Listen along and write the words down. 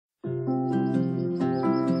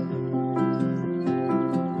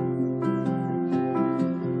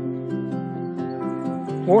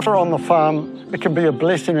Water on the farm, it can be a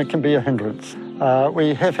blessing, it can be a hindrance.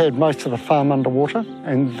 We have had most of the farm underwater,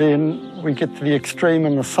 and then we get to the extreme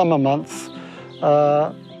in the summer months,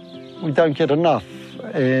 we don't get enough.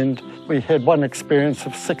 And we had one experience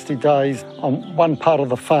of 60 days on one part of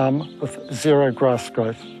the farm with zero grass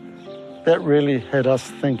growth. That really had us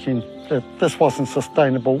thinking that this wasn't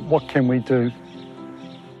sustainable. What can we do?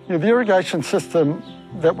 The irrigation system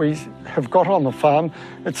that we have got on the farm,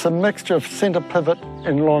 it's a mixture of centre pivot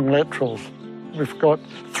and long laterals. We've got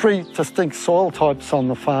 3 distinct soil types on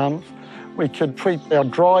the farm. We could treat our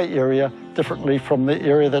dry area differently from the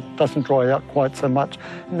area that doesn't dry out quite so much,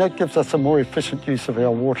 and that gives us a more efficient use of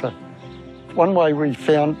our water. One way we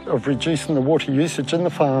found of reducing the water usage in the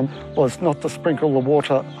farm was not to sprinkle the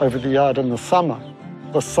water over the yard in the summer.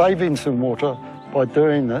 The savings in water by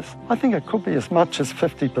doing this, I think it could be as much as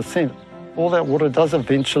 50%. All that water does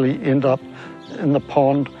eventually end up in the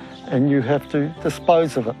pond, and you have to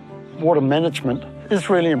dispose of it. Water management is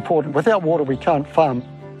really important. Without water, we can't farm.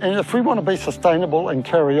 And if we want to be sustainable and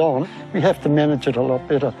carry on, we have to manage it a lot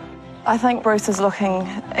better. I think Bruce is looking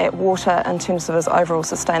at water in terms of his overall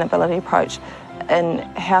sustainability approach, and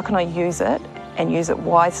how can I use it and use it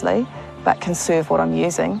wisely, but conserve what I'm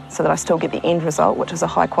using so that I still get the end result, which is a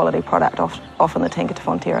high quality product off in the tanker to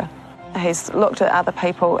Fonterra. He's looked at other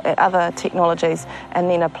people, at other technologies, and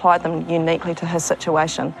then applied them uniquely to his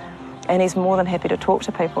situation. And he's more than happy to talk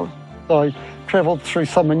to people. I travelled through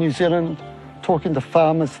some of New Zealand, talking to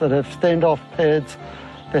farmers that have standoff pads,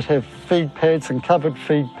 that have feed pads and covered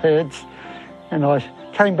feed pads. And I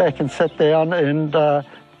came back and sat down and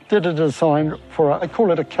did a design for, I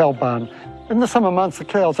call it a cow barn. In the summer months, the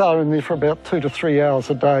cows are in there for about 2 to 3 hours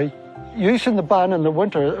a day. Using the barn in the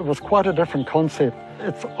winter, it was quite a different concept.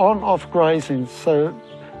 It's on-off grazing, so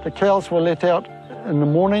the cows were let out in the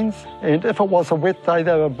mornings, and if it was a wet day,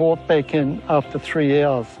 they were brought back in after 3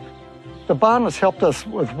 hours. The barn has helped us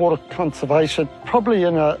with water conservation, probably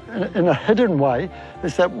in a hidden way,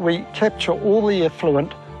 is that we capture all the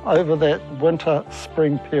effluent over that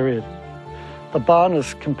winter-spring period. The barn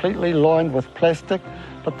is completely lined with plastic,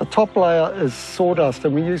 but the top layer is sawdust,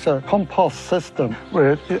 and we use a compost system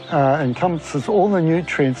where it encompasses all the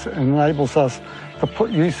nutrients and enables us to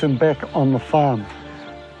use them back on the farm.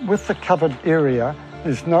 With the covered area,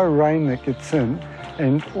 there's no rain that gets in,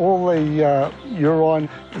 and all the urine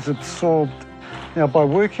is absorbed. Now, by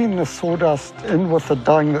working the sawdust in with the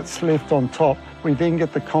dung that's left on top, we then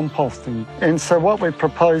get the composting. And so what we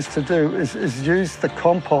propose to do is use the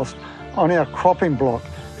compost on our cropping block.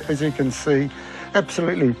 As you can see,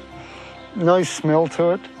 absolutely no smell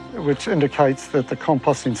to it, which indicates that the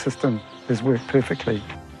composting system has worked perfectly.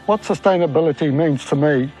 What sustainability means to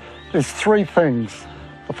me is 3 things.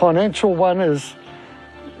 The financial one is,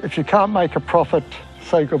 if you can't make a profit,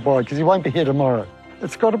 say goodbye, because you won't be here tomorrow.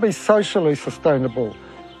 It's got to be socially sustainable.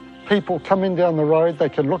 People coming down the road, they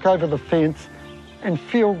can look over the fence and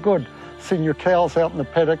feel good seeing your cows out in the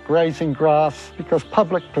paddock grazing grass, because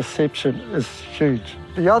public perception is huge.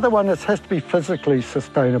 The other one is has to be physically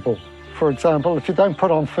sustainable. For example, if you don't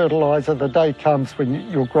put on fertiliser, the day comes when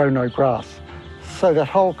you'll grow no grass. So that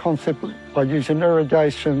whole concept, by using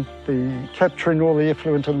irrigation, the capturing all the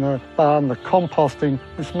effluent in the barn, the composting,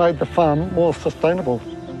 has made the farm more sustainable.